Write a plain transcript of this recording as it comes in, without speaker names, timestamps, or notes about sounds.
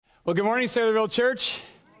Well, good morning, Saylorville Church.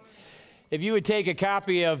 If you would take a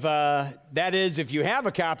copy of, that is, if you have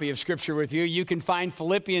a copy of Scripture with you, you can find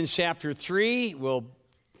Philippians chapter 3. We'll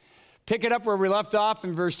pick it up where we left off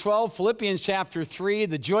in verse 12. Philippians chapter 3,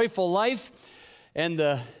 the joyful life, and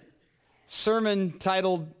the sermon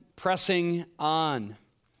titled, Pressing On.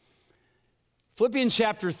 Philippians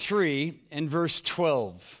chapter 3 and verse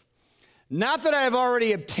 12. Not that I have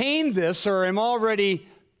already obtained this or am already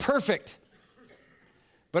perfect,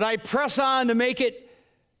 but I press on to make it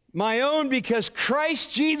my own because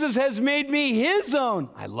Christ Jesus has made me his own.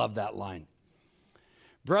 I love that line.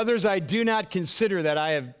 Brothers, I do not consider that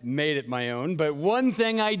I have made it my own, but one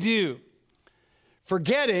thing I do,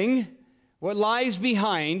 forgetting what lies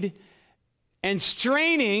behind and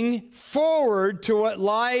straining forward to what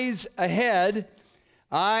lies ahead,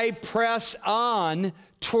 I press on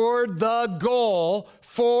toward the goal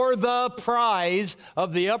for the prize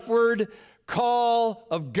of the upward call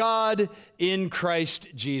of God in Christ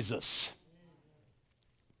Jesus.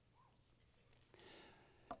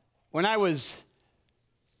 When I was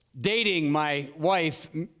dating my wife,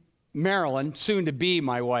 Marilyn, soon to be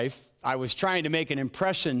my wife, I was trying to make an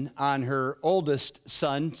impression on her oldest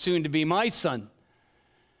son, soon to be my son.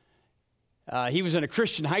 He was in a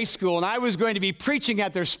Christian high school, and I was going to be preaching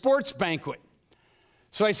at their sports banquet.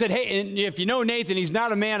 So I said, hey, and if you know Nathan, he's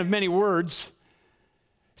not a man of many words.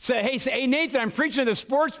 Hey, Nathan, I'm preaching at the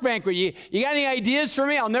sports banquet. You got any ideas for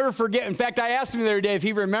me? I'll never forget. In fact, I asked him the other day if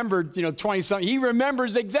he remembered, 20-something. He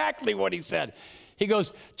remembers exactly what he said. He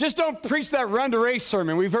goes, just don't preach that run to race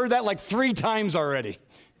sermon. We've heard that like 3 times already.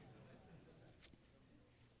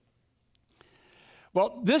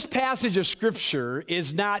 Well, this passage of Scripture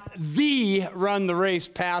is not the run the race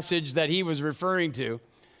passage that he was referring to,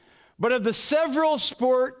 but of the several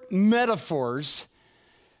sport metaphors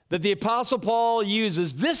that the Apostle Paul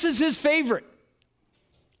uses, this is his favorite.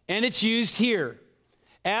 And it's used here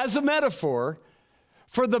as a metaphor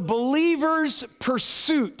for the believer's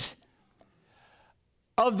pursuit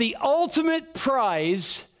of the ultimate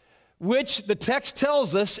prize, which the text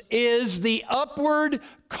tells us is the upward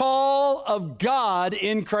call of God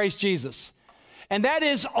in Christ Jesus. And that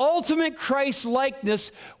is ultimate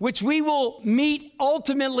Christ-likeness, which we will meet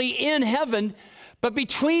ultimately in heaven. But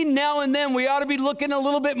between now and then, we ought to be looking a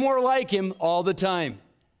little bit more like him all the time.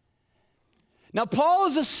 Now, Paul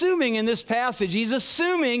is assuming in this passage, he's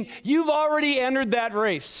assuming you've already entered that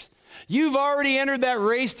race. You've already entered that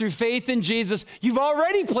race through faith in Jesus. You've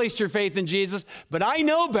already placed your faith in Jesus, but I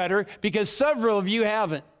know better because several of you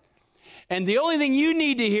haven't. And the only thing you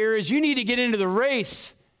need to hear is you need to get into the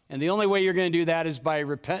race. And the only way you're going to do that is by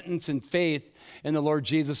repentance and faith in the Lord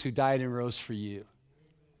Jesus who died and rose for you.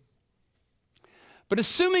 But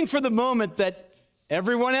assuming for the moment that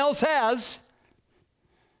everyone else has,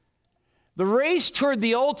 the race toward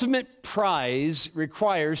the ultimate prize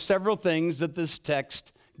requires several things that this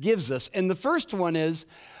text gives us. And the first one is,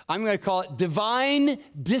 I'm going to call it divine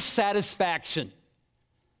dissatisfaction.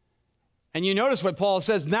 And you notice what Paul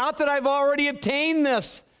says, not that I've already obtained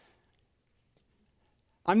this.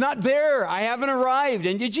 I'm not there. I haven't arrived.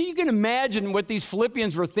 And you can imagine what these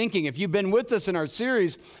Philippians were thinking. If you've been with us in our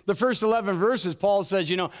series, the first 11 verses, Paul says,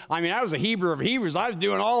 I was a Hebrew of Hebrews. I was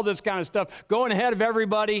doing all this kind of stuff, going ahead of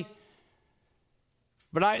everybody.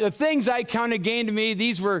 But the things I counted gain to me,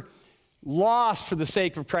 these were lost for the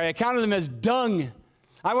sake of Christ. I counted them as dung.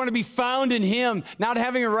 I want to be found in him, not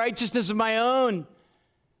having a righteousness of my own.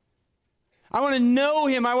 I want to know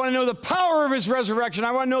him. I want to know the power of his resurrection.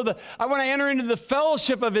 I want to enter into the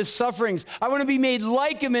fellowship of his sufferings. I want to be made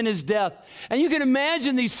like him in his death. And you can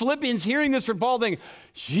imagine these Philippians hearing this from Paul thinking,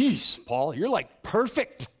 geez, Paul, you're like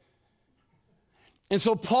perfect. And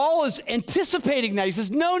so Paul is anticipating that. He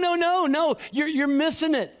says, no, you're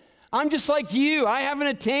missing it. I'm just like you. I haven't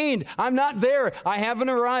attained. I'm not there. I haven't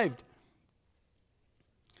arrived.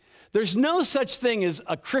 There's no such thing as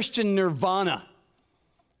a Christian nirvana.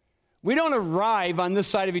 We don't arrive on this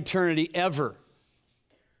side of eternity ever.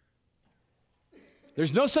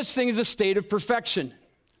 There's no such thing as a state of perfection.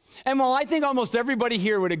 And while I think almost everybody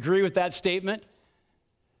here would agree with that statement,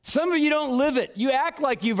 some of you don't live it. You act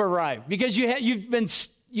like you've arrived because you've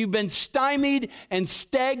been stymied and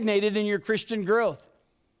stagnated in your Christian growth.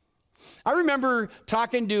 I remember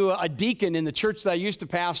talking to a deacon in the church that I used to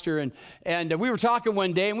pastor, and we were talking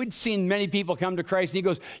one day, and we'd seen many people come to Christ, and he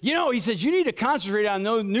goes, he says, you need to concentrate on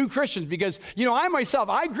those new Christians because, I myself,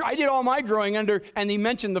 I did all my growing under, and he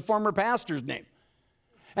mentioned the former pastor's name.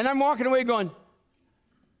 And I'm walking away going,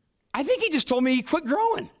 I think he just told me he quit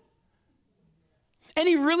growing. And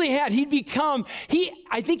he really had.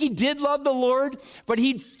 I think he did love the Lord, but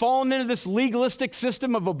he'd fallen into this legalistic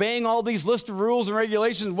system of obeying all these list of rules and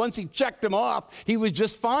regulations. Once he checked them off, he was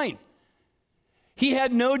just fine. He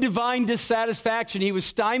had no divine dissatisfaction. He was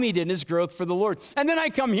stymied in his growth for the Lord. And then I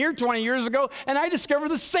come here 20 years ago, and I discover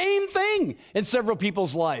the same thing in several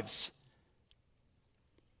people's lives.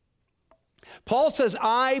 Paul says,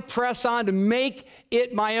 I press on to make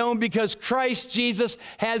it my own because Christ Jesus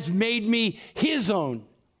has made me his own.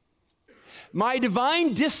 My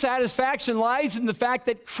divine dissatisfaction lies in the fact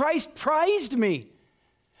that Christ prized me.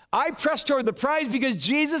 I press toward the prize because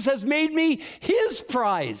Jesus has made me his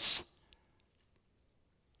prize.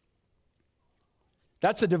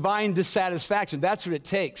 That's a divine dissatisfaction. That's what it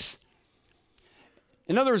takes.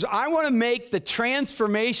 In other words, I want to make the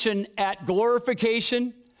transformation at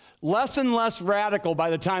glorification less and less radical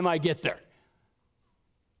by the time I get there.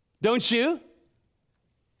 Don't you?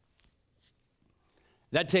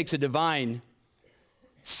 That takes a divine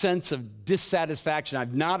sense of dissatisfaction.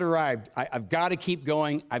 I've not arrived. I've got to keep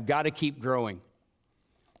going. I've got to keep growing.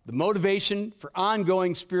 The motivation for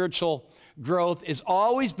ongoing spiritual growth has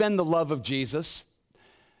always been the love of Jesus.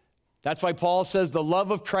 That's why Paul says the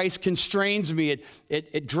love of Christ constrains me.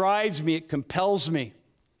 It drives me. It compels me.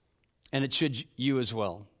 And it should you as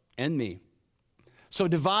well. And me. So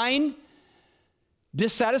divine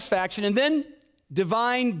dissatisfaction and then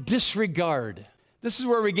divine disregard. This is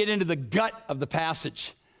where we get into the gut of the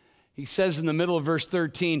passage. He says in the middle of verse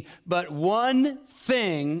 13, but one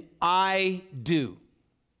thing I do,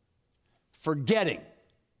 forgetting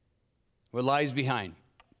what lies behind.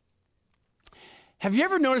 Have you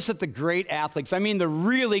ever noticed that the great athletes, the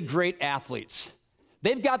really great athletes,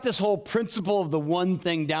 they've got this whole principle of the one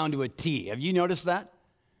thing down to a T. Have you noticed that?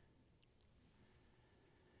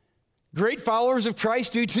 Great followers of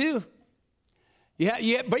Christ do too.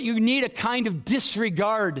 Yeah, but you need a kind of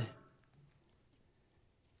disregard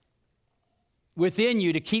within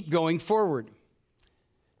you to keep going forward.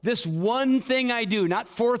 This one thing I do, not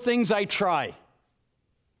four things I try.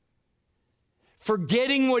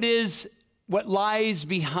 Forgetting what lies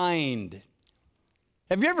behind.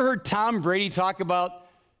 Have you ever heard Tom Brady talk about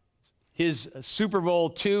his Super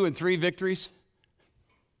Bowl II and III victories?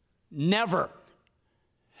 Never.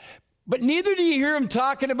 But neither do you hear him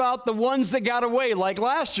talking about the ones that got away, like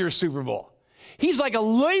last year's Super Bowl. He's like a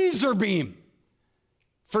laser beam,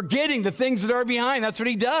 forgetting the things that are behind. That's what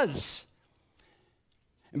he does.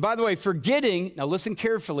 And by the way, forgetting, now listen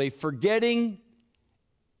carefully, forgetting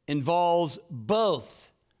involves both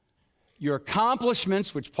your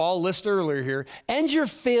accomplishments, which Paul listed earlier here, and your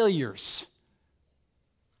failures.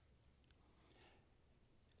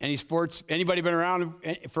 Anybody been around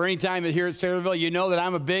for any time here at Saylorville, you know that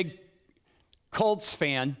I'm a big Colts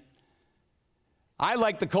fan. I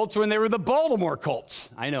liked the Colts when they were the Baltimore Colts.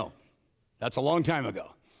 I know. That's a long time ago.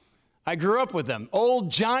 I grew up with them. Old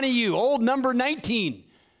Johnny U, old number 19.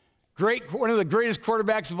 One of the greatest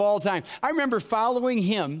quarterbacks of all time. I remember following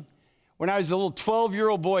him when I was a little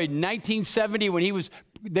 12-year-old boy in 1970 when he was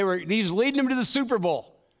leading them to the Super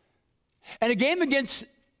Bowl. And a game against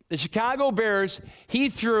the Chicago Bears, he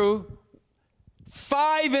threw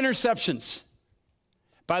 5 interceptions.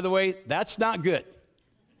 By the way, that's not good.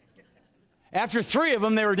 After 3 of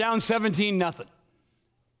them, they were down 17-0.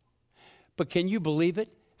 But can you believe it?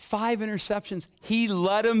 5 interceptions. He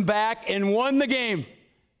led them back and won the game.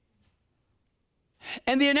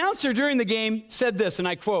 And the announcer during the game said this, and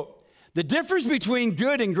I quote, "The difference between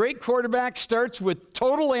good and great quarterbacks starts with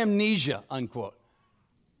total amnesia," unquote.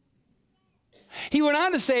 He went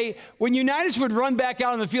on to say, when Unitas would run back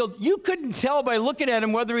out on the field, you couldn't tell by looking at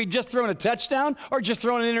him whether he'd just thrown a touchdown or just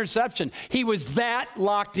thrown an interception. He was that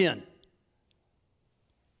locked in.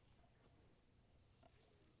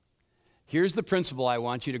 Here's the principle I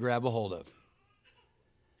want you to grab a hold of.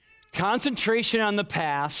 Concentration on the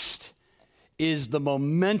past is the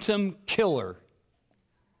momentum killer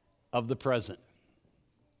of the present.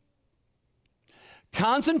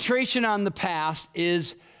 Concentration on the past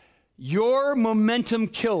is your momentum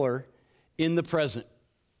killer in the present.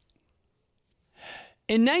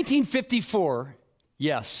 In 1954,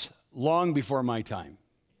 yes, long before my time,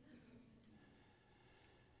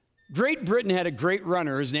 Great Britain had a great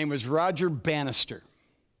runner. His name was Roger Bannister.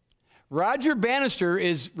 Roger Bannister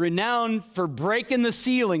is renowned for breaking the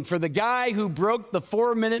ceiling, for the guy who broke the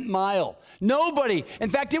 4-minute mile. Nobody, in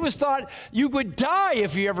fact, it was thought you would die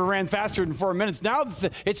if you ever ran faster than 4 minutes. Now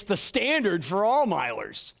it's the standard for all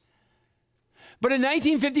milers. But in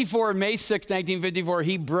 1954, May 6, 1954,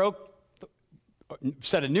 he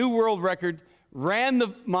set a new world record, ran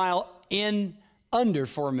the mile in under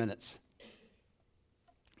 4 minutes.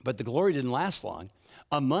 But the glory didn't last long.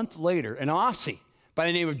 A month later, an Aussie by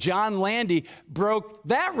the name of John Landy broke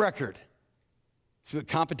that record. See what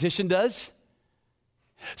competition does?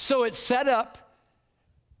 So it set up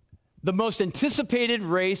the most anticipated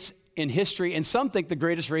race in history, and some think the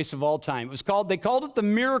greatest race of all time. They called it the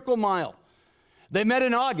Miracle Mile. They met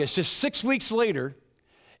in August, just 6 weeks later,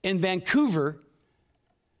 in Vancouver,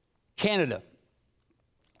 Canada.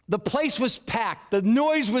 The place was packed. The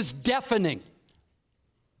noise was deafening.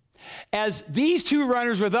 As these two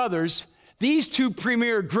runners with others, these two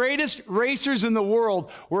premier greatest racers in the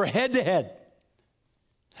world were head to head.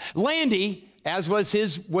 Landy, as was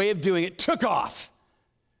his way of doing it, took off,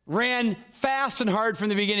 ran fast and hard from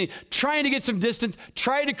the beginning, trying to get some distance,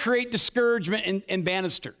 tried to create discouragement in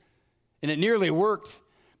Bannister. And it nearly worked.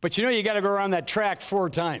 But you got to go around that track 4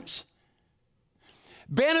 times.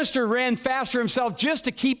 Bannister ran faster himself just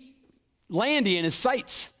to keep Landy in his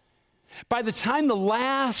sights. By the time the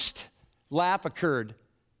last lap occurred,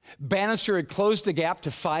 Bannister had closed the gap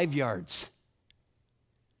to 5 yards.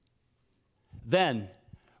 Then,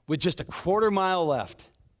 with just a quarter mile left,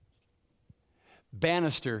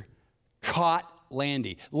 Bannister caught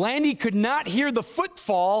Landy. Landy could not hear the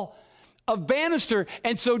footfall of Bannister,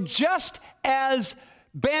 and so just as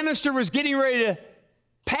Bannister was getting ready to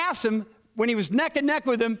pass him, when he was neck and neck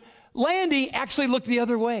with him, Landy actually looked the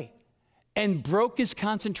other way and broke his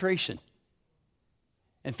concentration.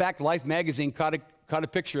 In fact, Life magazine caught a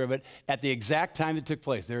picture of it at the exact time it took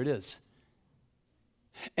place. There it is.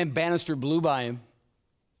 And Bannister blew by him,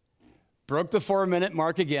 broke the 4-minute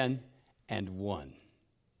mark again, and won.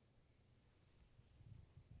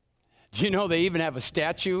 Do you know they even have a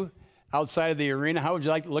statue outside of the arena? How would you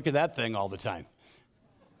like to look at that thing all the time?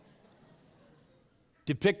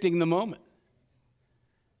 Depicting the moment.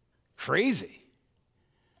 Crazy.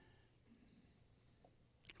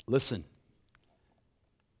 Listen.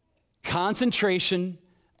 Concentration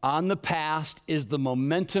on the past is the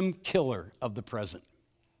momentum killer of the present.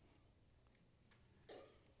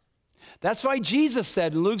 That's why Jesus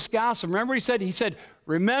said in Luke's gospel, remember he said,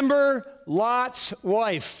 remember Lot's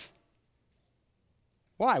wife.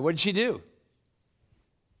 Why? What did she do?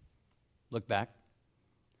 Look back.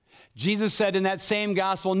 Jesus said in that same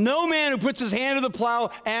gospel, no man who puts his hand to the plow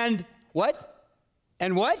and what?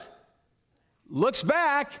 And what? Looks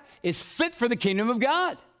back is fit for the kingdom of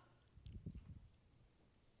God.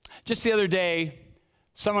 Just the other day,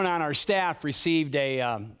 someone on our staff received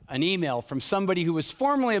an email from somebody who was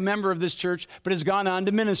formerly a member of this church, but has gone on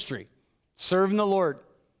to ministry, serving the Lord.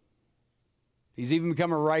 He's even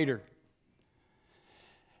become a writer.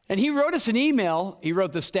 And he wrote us an email, he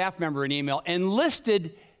wrote the staff member an email, and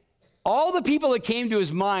listed all the people that came to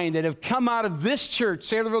his mind that have come out of this church,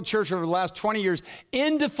 Saylorville Church, over the last 20 years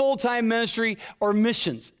into full-time ministry or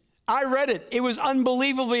missions. I read it. It was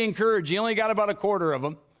unbelievably encouraging. He only got about a quarter of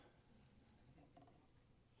them.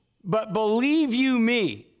 But believe you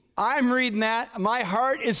me, I'm reading that. My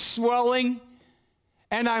heart is swelling,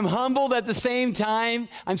 and I'm humbled at the same time.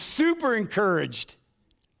 I'm super encouraged.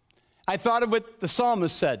 I thought of what the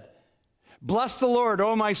psalmist said. Bless the Lord,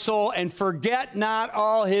 O my soul, and forget not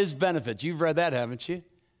all his benefits. You've read that, haven't you?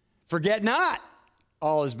 Forget not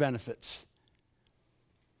all his benefits.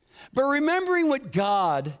 But remembering what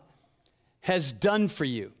God has done for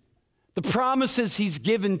you, the promises he's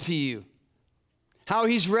given to you, how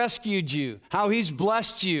he's rescued you, how he's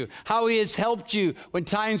blessed you, how he has helped you when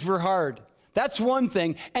times were hard. That's one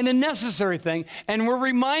thing, and a necessary thing, and we're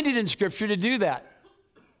reminded in Scripture to do that.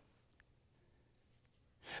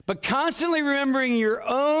 But constantly remembering your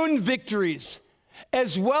own victories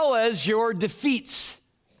as well as your defeats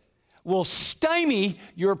will stymie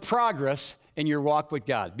your progress in your walk with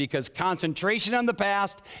God, because concentration on the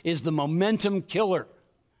past is the momentum killer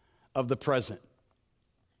of the present.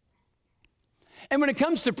 And when it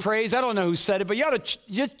comes to praise, I don't know who said it, but you ought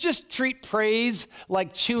to just treat praise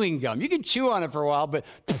like chewing gum. You can chew on it for a while, but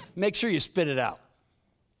make sure you spit it out,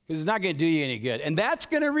 because it's not going to do you any good. And that's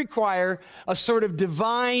going to require a sort of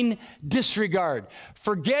divine disregard,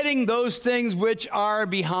 forgetting those things which are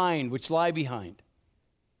behind, which lie behind.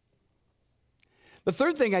 The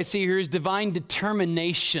third thing I see here is divine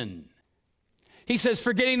determination. He says,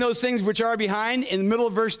 forgetting those things which are behind, in the middle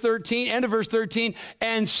of verse 13, end of verse 13,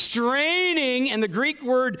 and straining, and the Greek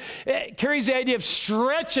word carries the idea of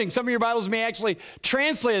stretching. Some of your Bibles may actually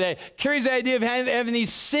translate that. Carries the idea of having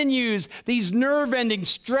these sinews, these nerve endings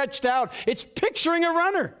stretched out. It's picturing a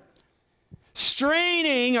runner.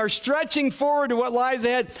 Straining or stretching forward to what lies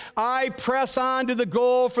ahead. I press on to the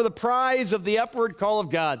goal for the prize of the upward call of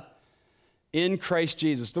God in Christ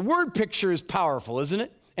Jesus. The word picture is powerful, isn't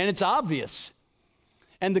it? And it's obvious.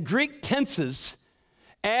 And the Greek tenses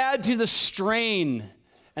add to the strain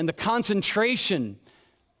and the concentration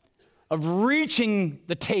of reaching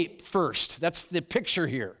the tape first. That's the picture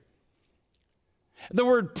here. The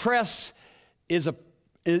word press is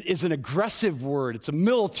an aggressive word. It's a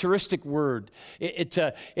militaristic word. It's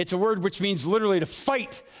a word which means literally to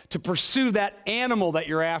fight, to pursue that animal that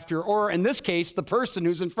you're after, or in this case, the person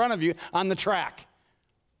who's in front of you on the track.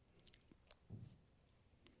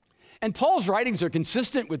 And Paul's writings are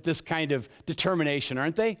consistent with this kind of determination,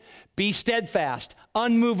 aren't they? Be steadfast,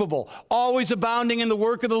 unmovable, always abounding in the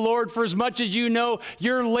work of the Lord, for as much as you know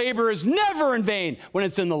your labor is never in vain when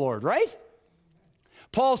it's in the Lord, right?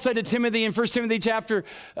 Paul said to Timothy in 1 Timothy chapter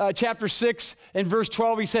 6 and verse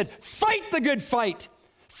 12, he said, fight the good fight,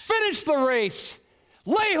 finish the race,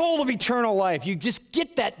 lay hold of eternal life. You just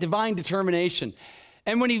get that divine determination.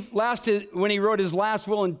 And when he wrote his last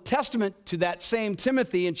will and testament to that same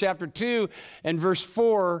Timothy in chapter 2 and verse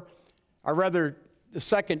 4, or rather the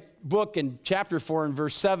second book in chapter 4 and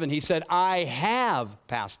verse 7, he said, I have,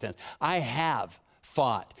 past tense, I have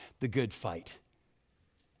fought the good fight.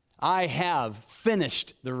 I have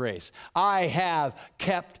finished the race. I have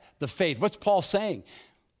kept the faith. What's Paul saying?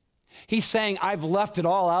 He's saying, I've left it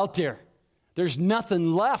all out there. There's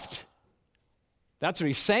nothing left. That's what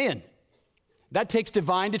he's saying. That takes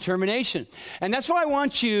divine determination. And that's what I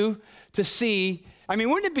want you to see. I mean,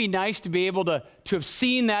 wouldn't it be nice to be able to have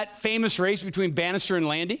seen that famous race between Bannister and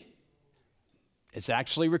Landy? It's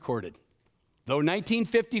actually recorded. Though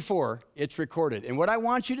 1954, it's recorded. And what I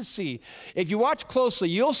want you to see, if you watch closely,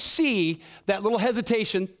 you'll see that little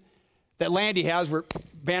hesitation that Landy has where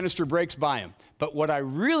Bannister breaks by him. But what I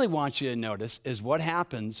really want you to notice is what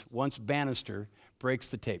happens once Bannister breaks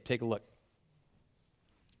the tape. Take a look.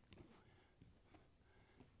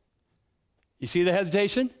 You see the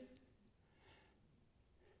hesitation?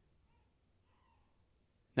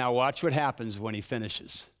 Now watch what happens when he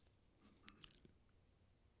finishes.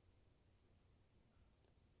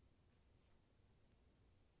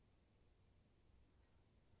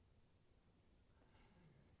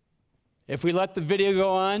 If we let the video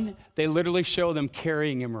go on, they literally show them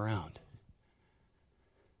carrying him around.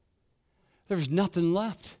 There's nothing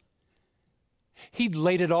left. He'd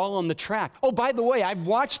laid it all on the track. Oh, by the way, I've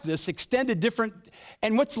watched this extended different,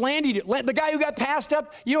 and what's Landy do? The guy who got passed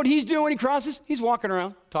up, you know what he's doing when he crosses? He's walking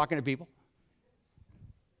around, talking to people.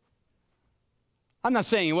 I'm not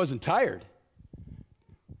saying he wasn't tired,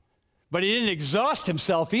 but he didn't exhaust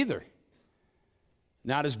himself either.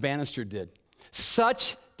 Not as Bannister did.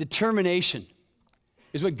 Such determination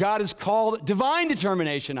is what God has called divine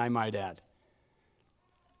determination, I might add.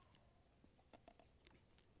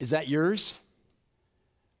 Is that yours?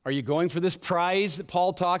 Are you going for this prize that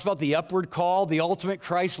Paul talks about, the upward call, the ultimate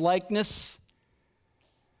Christ-likeness?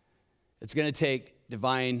 It's going to take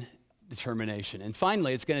divine determination. And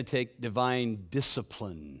finally, it's going to take divine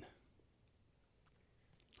discipline.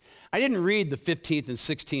 I didn't read the 15th and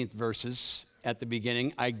 16th verses at the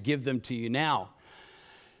beginning. I give them to you now.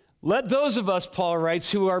 Let those of us, Paul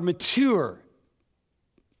writes, who are mature,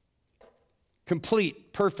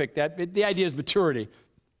 complete, perfect, the idea is maturity,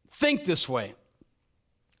 think this way.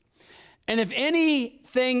 And if in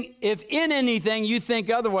anything you think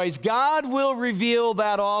otherwise, God will reveal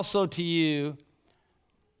that also to you.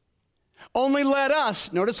 Only let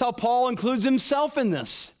us, notice how Paul includes himself in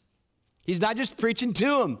this. He's not just preaching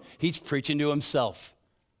to him, he's preaching to himself.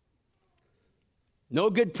 No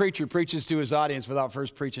good preacher preaches to his audience without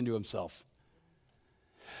first preaching to himself.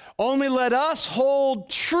 Only let us hold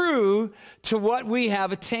true to what we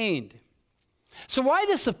have attained. So why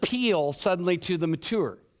this appeal suddenly to the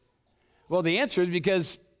mature? Well, the answer is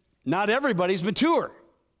because not everybody's mature.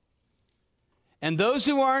 And those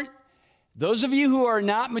of you who are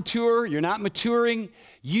not mature, you're not maturing,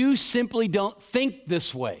 you simply don't think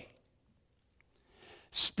this way.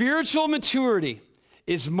 Spiritual maturity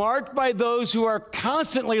is marked by those who are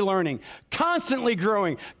constantly learning, constantly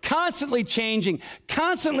growing, constantly changing,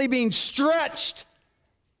 constantly being stretched,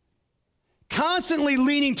 constantly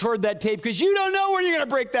leaning toward that tape because you don't know when you're going to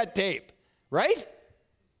break that tape, right?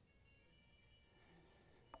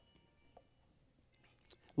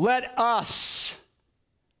 Let us,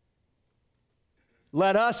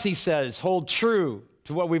 he says, hold true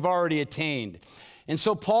to what we've already attained. And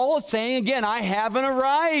so Paul is saying again, I haven't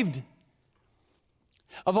arrived.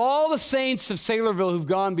 Of all the saints of Saylorville who've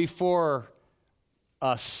gone before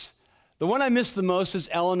us, the one I miss the most is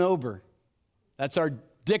Ellen Ober. That's our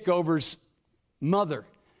Dick Ober's mother.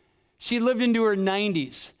 She lived into her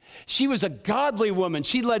 90s. She was a godly woman.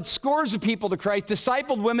 She led scores of people to Christ,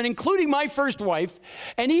 discipled women, including my first wife.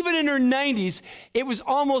 And even in her 90s, it was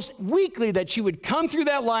almost weekly that she would come through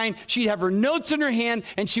that line. She'd have her notes in her hand,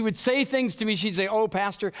 and she would say things to me. She'd say, "Oh,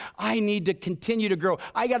 Pastor, I need to continue to grow.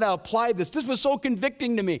 I got to apply this. This was so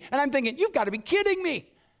convicting to me." And I'm thinking, you've got to be kidding me.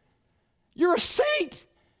 You're a saint.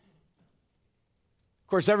 Of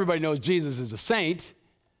course, everybody knows Jesus is a saint,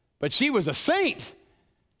 but she was a saint.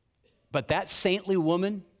 But that saintly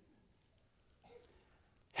woman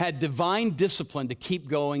had divine discipline to keep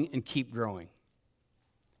going and keep growing.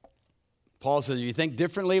 Paul says, if you think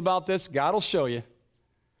differently about this, God will show you.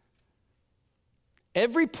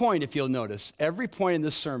 Every point, if you'll notice, every point in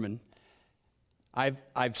this sermon,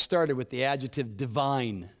 I've started with the adjective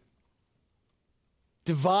divine.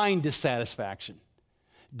 Divine dissatisfaction,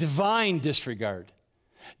 divine disregard,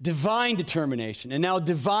 divine determination, and now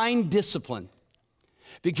divine discipline.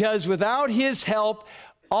 Because without his help,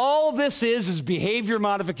 all this is behavior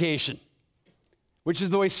modification, which is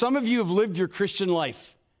the way some of you have lived your Christian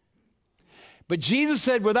life. But Jesus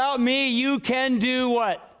said, without me, you can do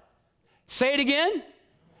what? Say it again?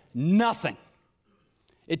 Nothing.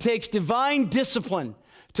 It takes divine discipline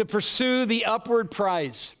to pursue the upward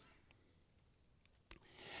prize.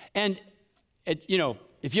 And,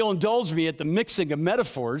 if you'll indulge me at the mixing of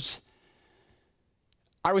metaphors,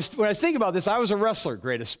 when I was thinking about this, I was a wrestler,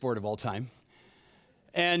 greatest sport of all time.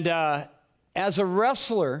 And as a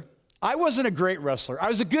wrestler, I wasn't a great wrestler. I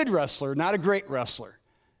was a good wrestler, not a great wrestler.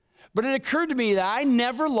 But it occurred to me that I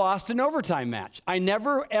never lost an overtime match. I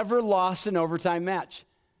never, ever lost an overtime match.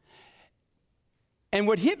 And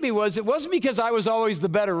what hit me was, it wasn't because I was always the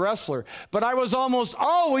better wrestler, but I was almost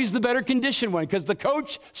always the better conditioned one, because the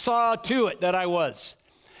coach saw to it that I was.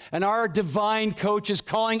 And our divine coach is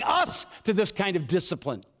calling us to this kind of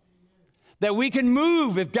discipline, that we can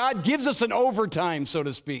move if God gives us an overtime, so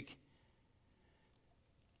to speak,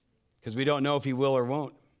 because we don't know if he will or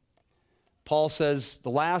won't. Paul says the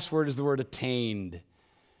last word is the word attained.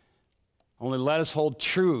 Only let us hold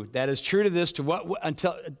true. That is true to this, to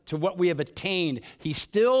what we have attained. He's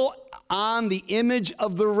still on the image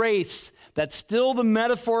of the race. That's still the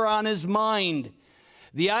metaphor on his mind.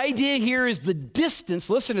 The idea here is the distance,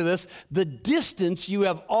 listen to this, the distance you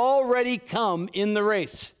have already come in the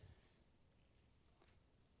race.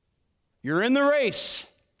 You're in the race.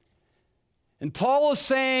 And Paul is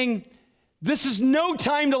saying, this is no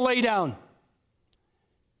time to lay down.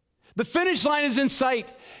 The finish line is in sight.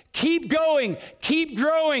 Keep going, keep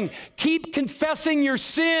growing, keep confessing your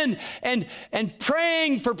sin and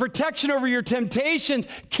praying for protection over your temptations.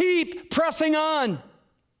 Keep pressing on.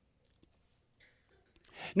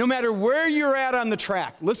 No matter where you're at on the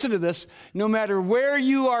track, listen to this, no matter where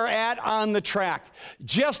you are at on the track,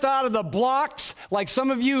 just out of the blocks, like some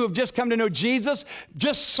of you have just come to know Jesus,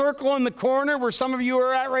 just circle in the corner where some of you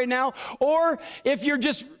are at right now, or if you're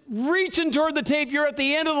just reaching toward the tape, you're at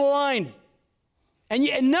the end of the line. And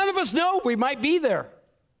none of us know, we might be there.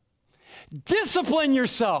 Discipline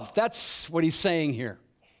yourself. That's what he's saying here.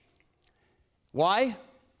 Why?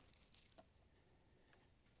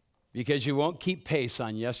 Because you won't keep pace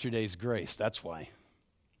on yesterday's grace. That's why.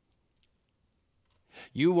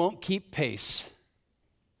 You won't keep pace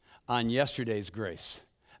on yesterday's grace.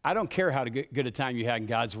 I don't care how good a time you had in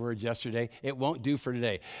God's word yesterday. It won't do for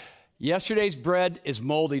today. Yesterday's bread is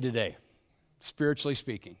moldy today, spiritually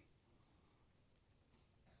speaking.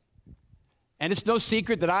 And it's no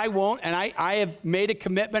secret that I won't, and I have made a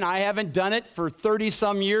commitment. I haven't done it for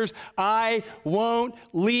 30-some years. I won't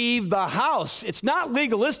leave the house. It's not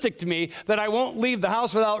legalistic to me that I won't leave the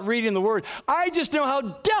house without reading the Word. I just know how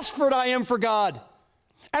desperate I am for God.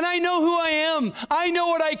 And I know who I am. I know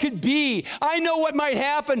what I could be. I know what might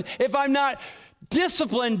happen if I'm not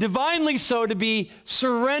disciplined, divinely so, to be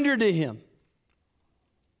surrendered to Him.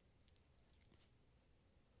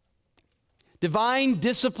 Divine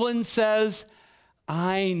discipline says,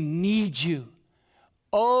 I need you.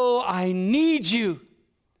 Oh, I need you.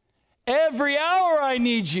 Every hour I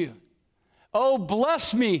need you. Oh,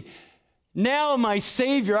 bless me. Now, my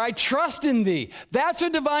Savior, I trust in thee. That's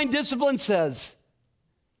what divine discipline says.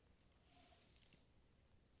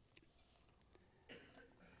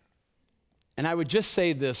 And I would just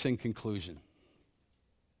say this in conclusion.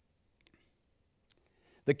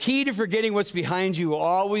 The key to forgetting what's behind you will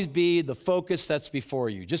always be the focus that's before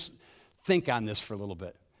you. Just think on this for a little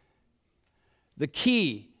bit. The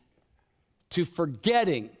key to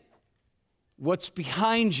forgetting what's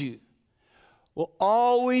behind you will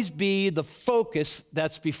always be the focus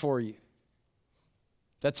that's before you,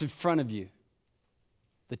 that's in front of you.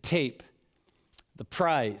 The tape, the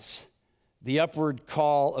prize, the upward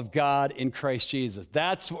call of God in Christ Jesus.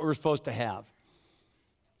 That's what we're supposed to have.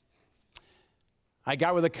 I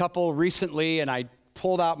got with a couple recently, and I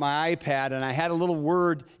pulled out my iPad, and I had a little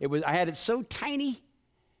word. I had it so tiny.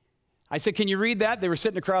 I said, "Can you read that?" They were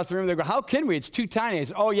sitting across the room. They go, "How can we? It's too tiny." I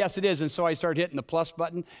said, "Oh, yes, it is." And so I started hitting the plus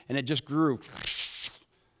button, and it just grew.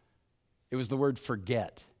 It was the word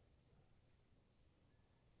forget.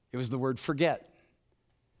 It was the word forget.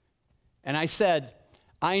 And I said,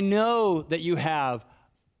 "I know that you have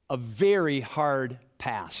a very hard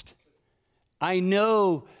past. I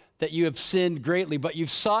know that you have sinned greatly, but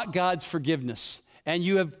you've sought God's forgiveness, and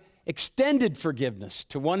you have extended forgiveness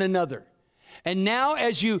to one another. And now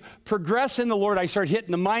as you progress in the Lord," I started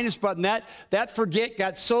hitting the minus button. That forget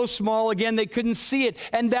got so small again, they couldn't see it.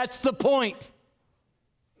 And that's the point.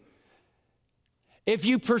 If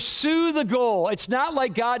you pursue the goal, it's not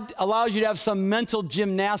like God allows you to have some mental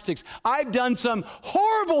gymnastics. I've done some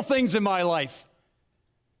horrible things in my life.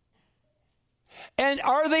 And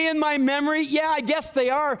are they in my memory? Yeah, I guess they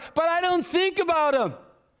are, but I don't think about them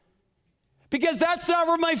because that's not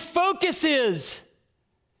where my focus is,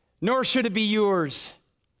 nor should it be yours.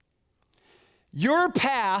 Your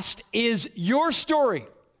past is your story.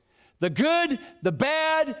 The good, the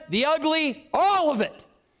bad, the ugly, all of it.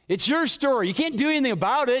 It's your story. You can't do anything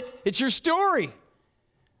about it. It's your story.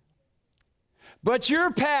 But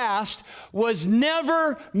your past was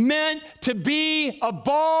never meant to be a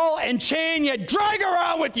ball and chain you drag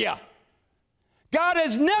around with you. God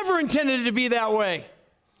has never intended it to be that way.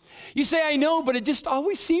 You say, "I know, but it just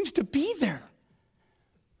always seems to be there."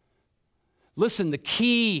 Listen, the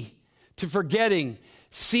key to forgetting,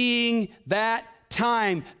 seeing that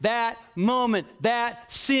time, that moment,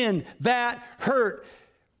 that sin, that hurt,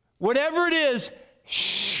 whatever it is,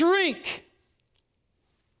 shrink,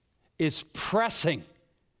 is pressing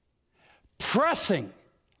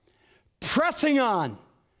on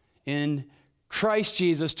in Christ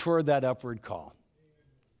Jesus toward that upward call.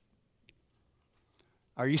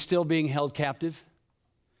 Are you still being held captive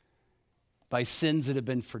by sins that have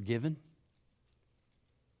been forgiven?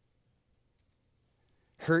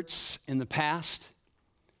 Hurts in the past?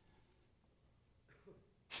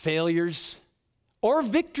 Failures or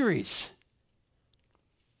victories?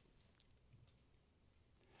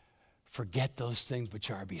 Forget those things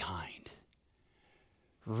which are behind.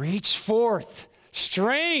 Reach forth,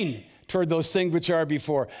 strain toward those things which are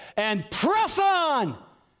before, and press on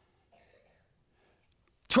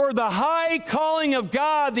toward the high calling of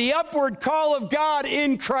God, the upward call of God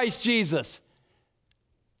in Christ Jesus.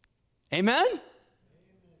 Amen?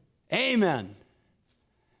 Amen.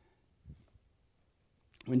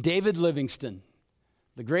 When David Livingstone,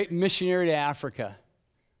 the great missionary to Africa,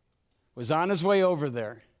 was on his way over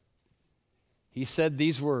there, he said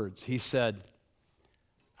these words. He said,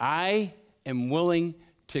 "I am willing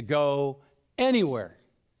to go anywhere,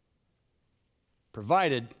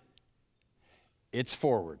 provided it's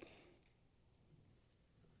forward."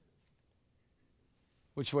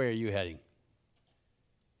 Which way are you heading?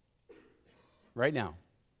 Right now.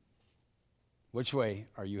 Which way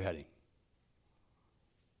are you heading?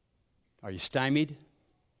 Are you stymied?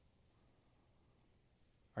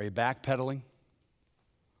 Are you backpedaling?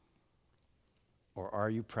 Or are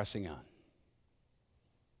you pressing on?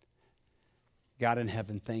 God in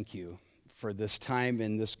heaven, thank you for this time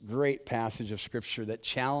in this great passage of Scripture that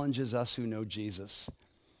challenges us who know Jesus.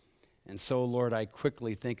 And so, Lord, I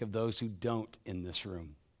quickly think of those who don't in this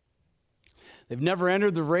room. They've never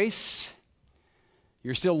entered the race.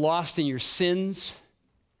 You're still lost in your sins.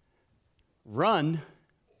 Run.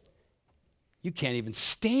 You can't even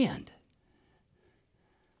stand.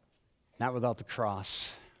 Not without the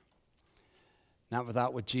cross. Not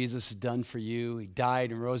without what Jesus has done for you. He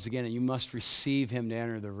died and rose again, and you must receive him to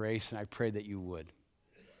enter the race, and I pray that you would.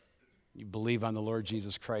 You believe on the Lord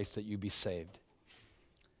Jesus Christ that you be saved.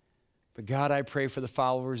 But God, I pray for the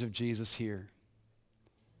followers of Jesus here,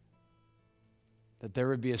 that there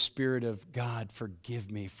would be a spirit of, God,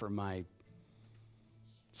 forgive me for my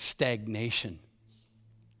stagnation.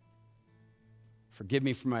 Forgive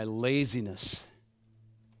me for my laziness.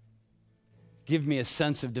 Give me a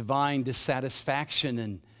sense of divine dissatisfaction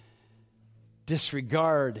and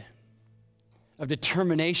disregard, of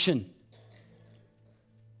determination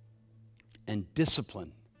and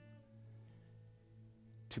discipline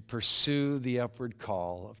to pursue the upward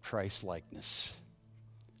call of Christ's likeness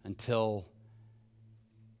until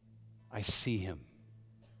I see him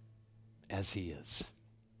as he is.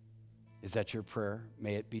 Is that your prayer?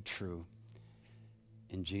 May it be true.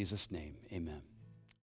 In Jesus' name, amen.